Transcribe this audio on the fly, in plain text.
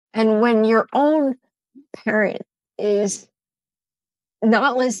And when your own parent is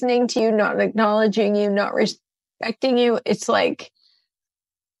not listening to you, not acknowledging you, not respecting you, it's like,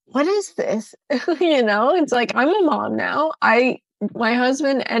 what is this? It's like, I'm a mom now. My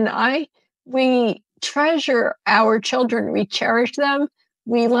husband and I, we treasure our children. We cherish them.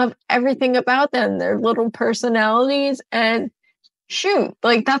 We love everything about them, their little personalities. And shoot,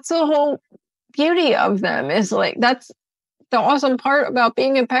 like, that's the whole beauty of them, is like, that's the awesome part about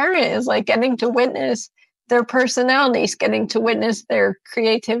being a parent, is like getting to witness their personalities, getting to witness their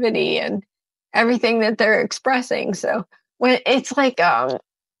creativity and everything that they're expressing. So when it's like, oh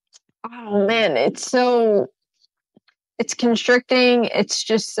man, it's constricting. It's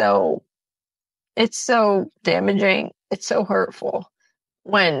so damaging. It's so hurtful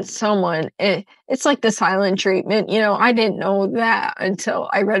when it's like the silent treatment. I didn't know that until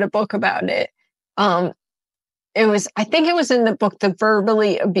I read a book about it. I think it was in the book, The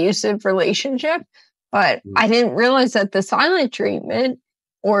Verbally Abusive Relationship, but I didn't realize that the silent treatment,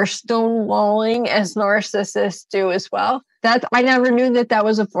 or stonewalling, as narcissists do as well, that I never knew that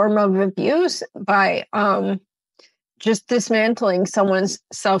was a form of abuse, by just dismantling someone's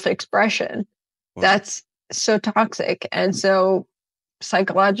self-expression. Wow. That's so toxic and so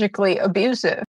psychologically abusive.